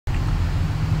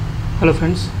Hello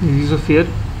friends, this is Yusuf here.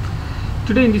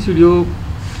 Today in this video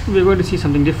we are going to see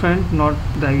something different, not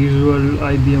the usual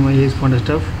IBM AS400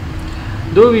 stuff.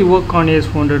 Though we work on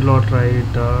AS400 lot,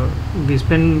 right, we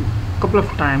spend a couple of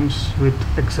times with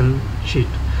Excel sheet.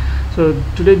 So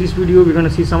today this video we're going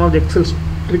to see some of the Excel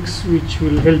tricks which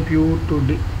will help you to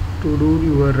do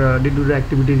your day-to-day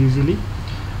activities easily.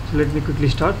 So let me quickly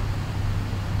start.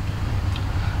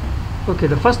 Okay,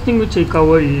 the first thing which I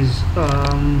cover is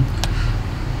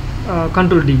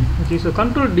Control D. Okay, so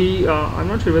Control D, I'm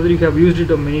not sure whether you have used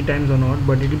it many times or not,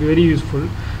 but it will be very useful.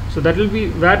 So that will be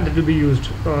where that will be used.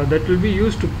 That will be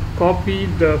used to copy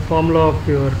the formula of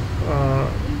your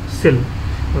cell.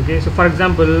 Okay, so for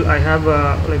example, I have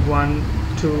like 1,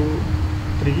 2,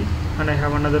 3, and I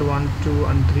have another 1, 2,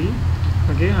 and 3.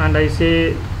 Okay, and I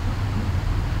say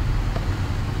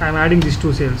I'm adding these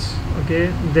two cells. Okay,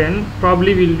 then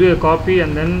probably we'll do a copy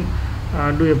and then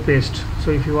do a paste. So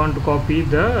if you want to copy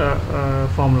the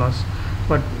formulas,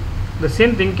 but the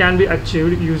same thing can be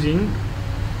achieved using,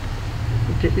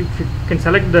 okay, if you can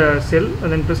select the cell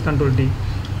and then press Ctrl D.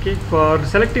 Okay, for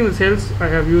selecting the cells I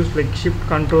have used like Shift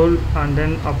Control and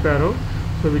then up arrow,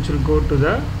 so which will go to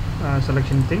the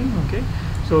selection thing. Okay,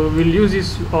 so we'll use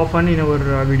this often in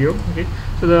our video. Okay,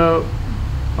 so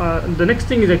the next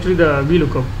thing is actually the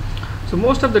Vlookup. So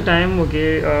most of the time,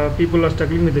 okay, people are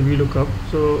struggling with the Vlookup.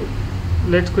 So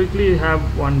let's quickly have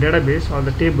one database or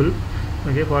the table,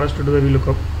 okay, for us to do the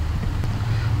Vlookup.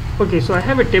 Okay, so I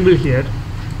have a table here.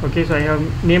 Okay, so I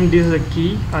have named this as a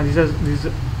key and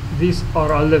these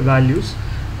are all the values.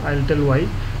 I'll tell why.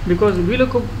 Because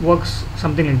Vlookup works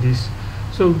something like this.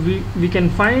 So we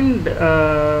can find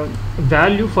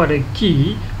value for a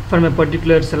key from a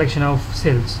particular selection of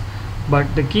cells,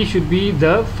 but the key should be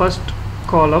the first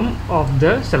column of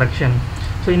the selection.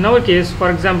 So in our case, for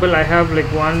example, I have like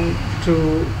 1,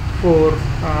 2, 4,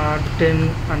 10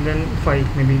 and then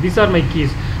 5 maybe. These are my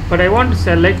keys, but I want to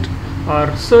select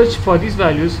or search for these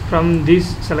values from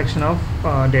this selection of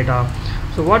data.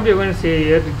 So what we are going to say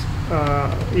here,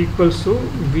 it's equals to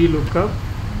Vlookup,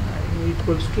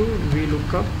 equals to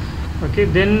Vlookup. Okay,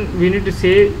 then we need to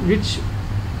say which,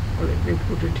 let me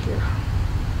put it here.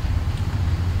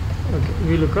 Okay,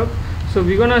 Vlookup. So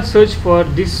we're gonna search for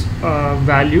this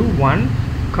value 1,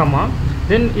 comma,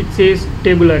 then it says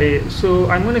table array. So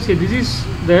I'm going to say this is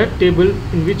the table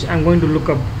in which I'm going to look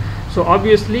up. So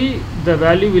obviously the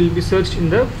value will be searched in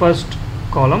the first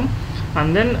column,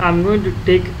 and then I'm going to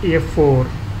take F4.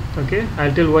 Okay,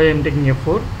 I'll tell why I'm taking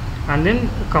F4, and then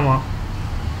comma.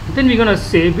 Then we're gonna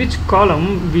say which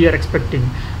column we are expecting.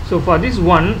 So for this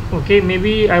one, okay,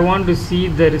 maybe I want to see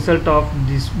the result of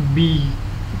this B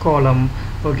column.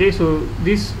 Okay, so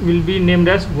this will be named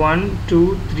as 1,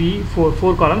 2, 3,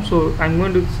 4 columns. So I'm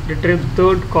going to retrieve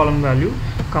third column value,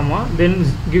 comma, then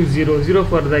give 0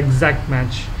 for the exact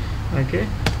match. Okay,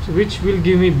 so which will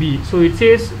give me B. So it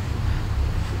says,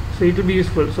 so it will be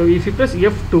useful. So if you press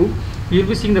F2, you'll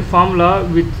be seeing the formula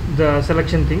with the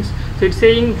selection things. So it's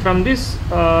saying from this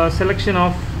selection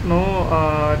of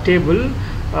table,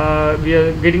 we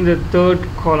are getting the third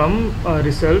column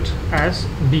result as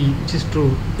B, which is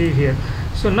true. Okay, here.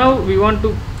 So now we want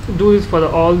to do this for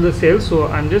all the cells. So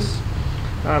I'm just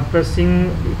pressing,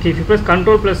 okay, if you press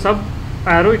Control plus up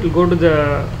arrow, it will go to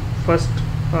the first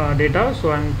data.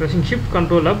 So I'm pressing Shift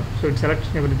Control up, so it selects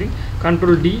everything.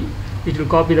 Control D, it will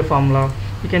copy the formula.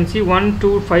 You can see 1,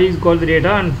 2, 5 is got the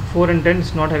data, and 4 and 10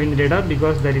 is not having the data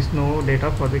because there is no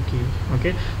data for the key.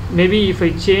 Okay, maybe if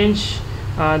I change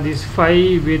this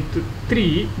 5 with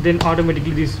 3, then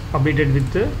automatically this updated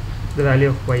with the value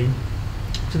of Y.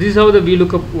 So this is how the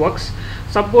Vlookup works.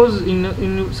 Suppose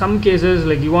in some cases,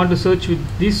 like you want to search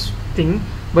with this thing,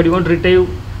 but you want to retrieve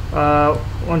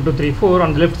 1, 2, 3, 4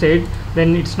 on the left side,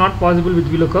 then it's not possible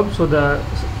with Vlookup. So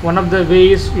one of the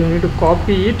ways, you need to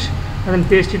copy it and then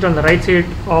paste it on the right side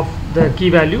of the key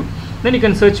value. Then you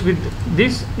can search with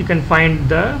this, you can find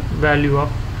the value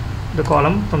of the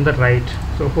column from the right.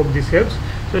 So hope this helps.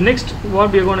 So next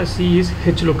what we are going to see is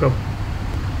Hlookup.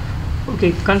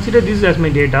 Okay, consider this as my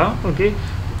data. Okay,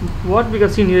 what we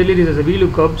have seen earlier is as a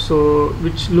Vlookup, so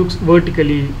which looks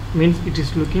vertically, means it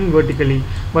is looking vertically,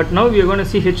 but now we are going to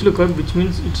see Hlookup, which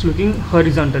means it's looking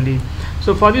horizontally.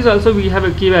 So for this also we have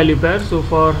a key value pair. So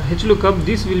for Hlookup,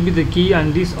 this will be the key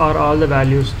and these are all the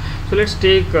values. So let's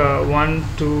take 1,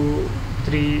 2,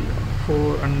 3,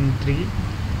 4 and 3.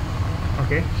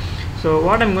 Okay, so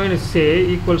what I'm going to say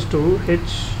equals to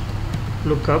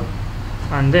Hlookup,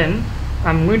 and then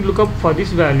I'm going to look up for this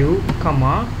value,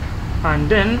 comma, and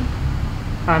then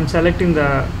I'm selecting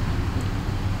the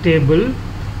table,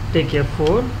 take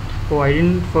F4. Oh, I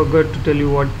didn't forget to tell you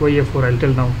what F4, I'll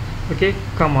tell now. Okay,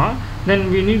 comma,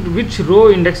 then we need which row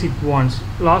index it wants.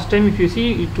 Last time if you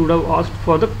see, it would have asked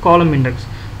for the column index.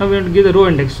 Now we want to give the row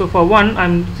index. So for 1,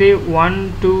 I'm say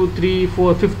 1 2 3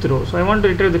 4 5th row, so I want to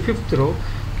retrieve the 5th row,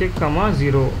 okay, comma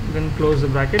 0, then close the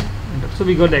bracket, enter. So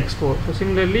we got the export. So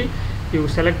similarly, you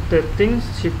select the things,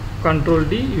 shift control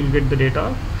D, you will get the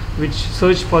data which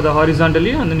search for the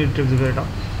horizontally, and then you retrieve the data.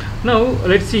 Now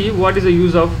let's see what is the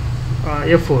use of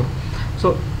F4.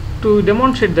 So to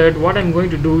demonstrate that, what I'm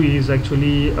going to do is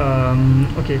actually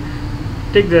okay,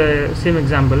 take the same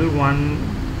example,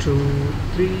 1 2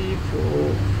 3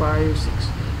 4 5 6.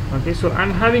 Okay, so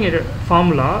I'm having a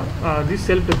formula, this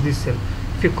cell plus this cell.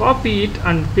 If you copy it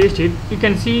and paste it, you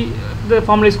can see the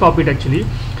formula is copied actually,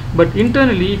 but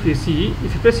internally if you see,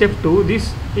 if you press F2,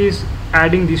 this is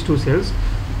adding these two cells,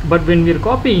 but when we are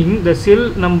copying, the cell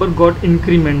number got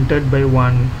incremented by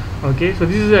 1. Okay, so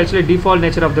this is actually default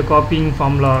nature of the copying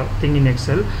formula thing in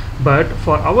Excel, but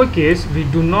for our case we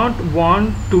do not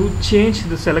want to change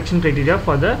the selection criteria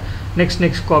for the next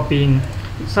copying.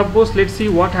 Suppose, let's see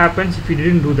what happens if we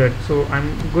didn't do that. So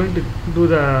I'm going to do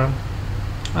the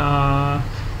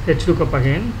Hlookup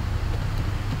again,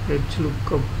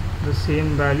 Hlookup the same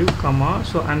value, comma,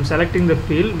 so I'm selecting the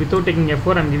field without taking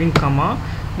F4, I'm giving comma,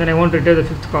 then I want to return the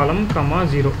 5th column, comma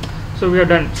 0. So we are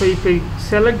done. So if I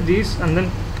select this and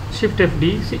then shift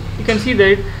FD, see, you can see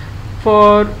that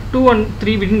for 2 and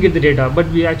 3 we didn't get the data, but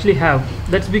we actually have.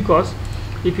 That's because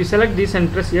if you select this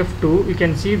and press F2, you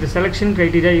can see the selection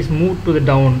criteria is moved to the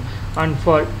down, and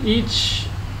for each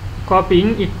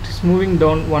copying it is moving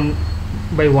down one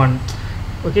by one.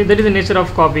 Okay, that is the nature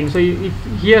of copying. So if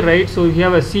here, right, so you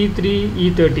have a C3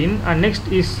 E13 and next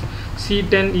is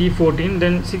C10 E14,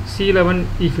 then C11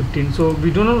 E15. So we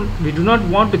do not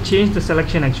want to change the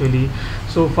selection actually.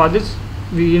 So for this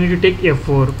we need to take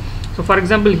F4. So for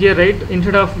example here, right,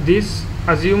 instead of this,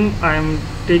 assume I am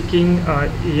taking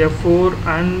F4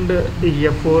 and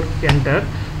F4, enter.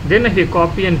 Then if I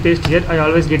copy and paste here, I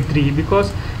always get 3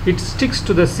 because it sticks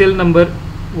to the cell number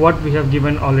what we have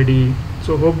given already.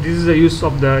 So hope this is the use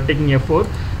of the taking F4,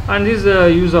 and this is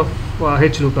the use of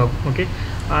Hlookup. Okay,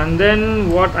 and then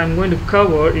what I'm going to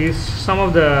cover is some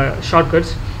of the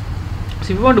shortcuts. So if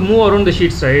you want to move around the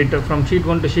sheets, right, from sheet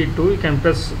 1 to sheet 2, you can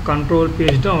press control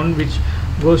page down, which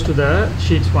goes to the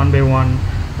sheets one by one.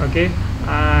 Okay,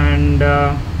 and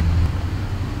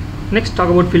next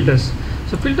talk about filters.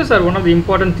 So filters are one of the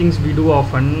important things we do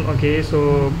often. Okay,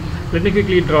 so let me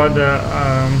quickly draw the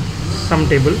sum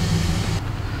table.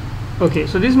 Okay,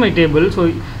 so this is my table.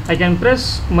 So I can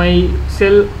press my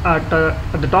cell at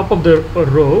the top of the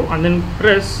row and then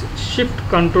press shift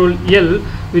control L,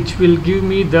 which will give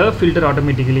me the filter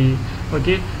automatically.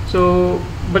 Okay, so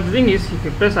but the thing is, if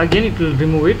you press again, it will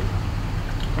remove it.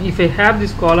 If I have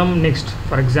this column next,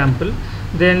 for example,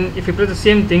 then if you press the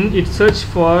same thing, it search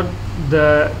for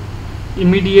the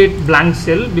immediate blank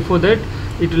cell. Before that,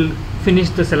 it will finish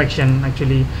the selection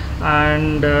actually,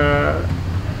 and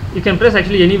you can press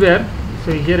actually anywhere.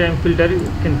 So here I am filter, you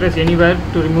can press anywhere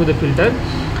to remove the filter.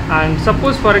 And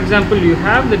suppose, for example, you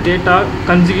have the data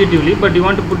consecutively, but you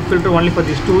want to put filter only for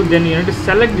these two, then you need to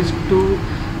select these two.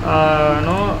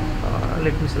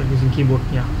 Let me select using keyboard.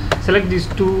 Yeah, select these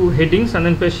two headings and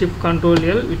then press shift control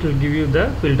L. It will give you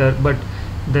the filter. But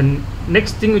then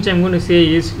next thing which I'm going to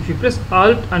say is, if you press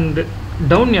alt and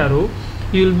down arrow,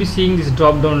 you will be seeing this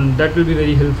drop down. That will be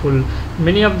very helpful.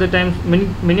 Many of the times,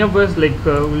 many of us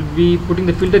will be putting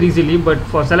the filter easily, but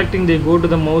for selecting they go to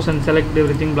the mouse and select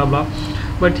everything, blah blah.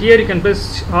 But here you can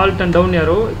press alt and down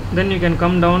arrow, then you can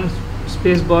come down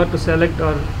space bar to select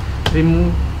or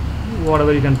remove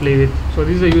whatever you can play with. So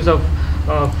this is the use of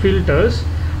filters.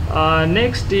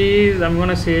 Next is, I'm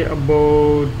gonna say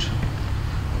about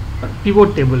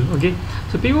pivot table. Okay,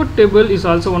 so pivot table is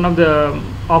also one of the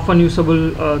often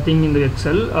usable thing in the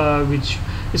Excel, which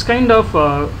is kind of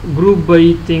group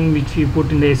by thing which we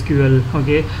put in the SQL.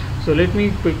 Okay, so let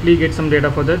me quickly get some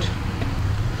data for that.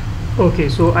 Okay,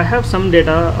 so I have some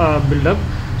data build up.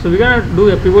 So we're gonna do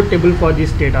a pivot table for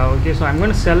this data. Okay, so I'm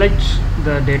gonna select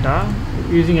the data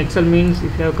using Excel means,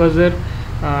 if you have cursor,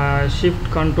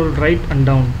 shift control right and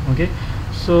down. Okay,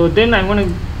 so then I'm gonna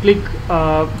click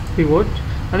pivot,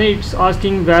 and then it's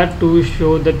asking where to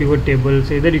show the pivot table.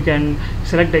 So either you can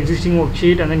select existing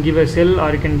worksheet and then give a cell,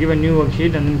 or you can give a new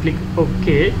worksheet and then click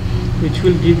OK, which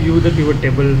will give you the pivot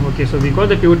table. Okay, so we got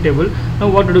the pivot table. Now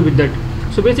what to do with that?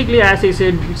 So basically, as I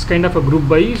said, it's kind of a group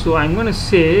by. So I'm going to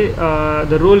say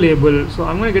the row label. So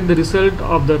I'm going to get the result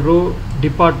of the row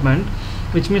department,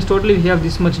 which means totally we have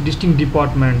this much distinct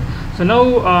department. So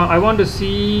now I want to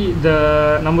see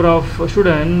the number of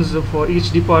students for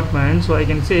each department. So I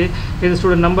can say here's the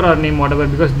student number or name, whatever,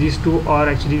 because these two are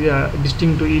actually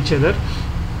distinct to each other.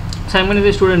 So I'm going to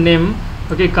say student name,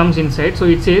 okay, comes inside. So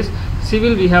it says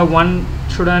civil we have 1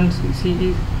 student,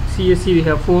 CSC we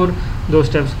have 4, those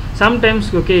steps.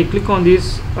 Sometimes, okay, click on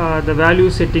this the value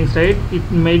settings, right?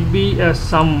 It might be a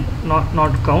sum,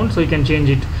 not count, so you can change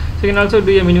it. So you can also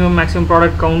do a minimum maximum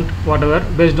product count, whatever,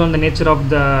 based on the nature of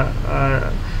the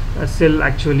cell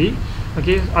actually.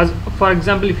 Okay, as for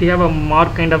example, if you have a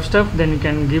mark kind of stuff, then you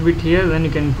can give it here, then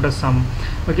you can put a sum.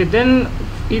 Okay, then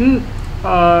in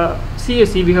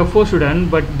CSE we have 4 students,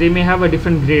 but they may have a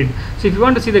different grade. So if you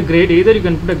want to see the grade, either you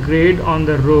can put a grade on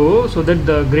the row so that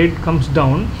the grade comes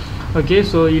down. Okay,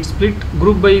 so it's split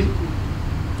group by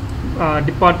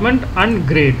department and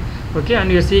grade. Okay,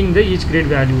 and you are seeing the each grade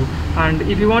value. And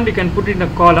if you want, you can put it in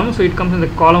a column, so it comes in the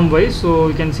column wise. So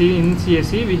you can see in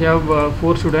CSE we have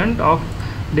 4 students of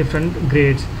different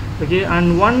grades. Okay,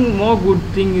 and one more good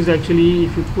thing is actually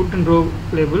if you put in row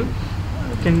label,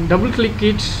 you can double click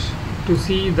it to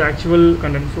see the actual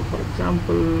content. So for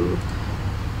example,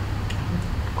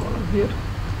 column here.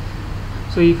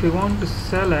 So if you want to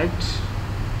select,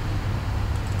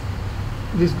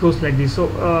 this goes like this. So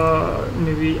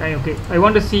maybe I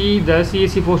want to see the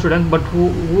CSE 4 students, but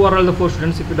who are all the 4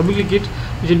 students? If you double click it,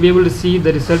 you should be able to see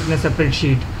the result in a separate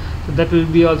sheet. So that will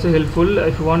be also helpful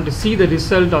if you want to see the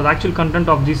result or the actual content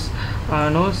of these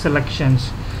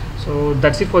selections. So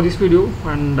that's it for this video,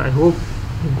 and I hope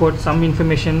you got some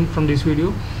information from this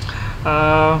video.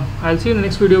 I'll see you in the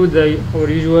next video with our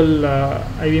usual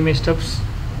IVMA steps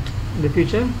in the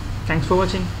future. Thanks for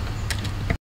watching.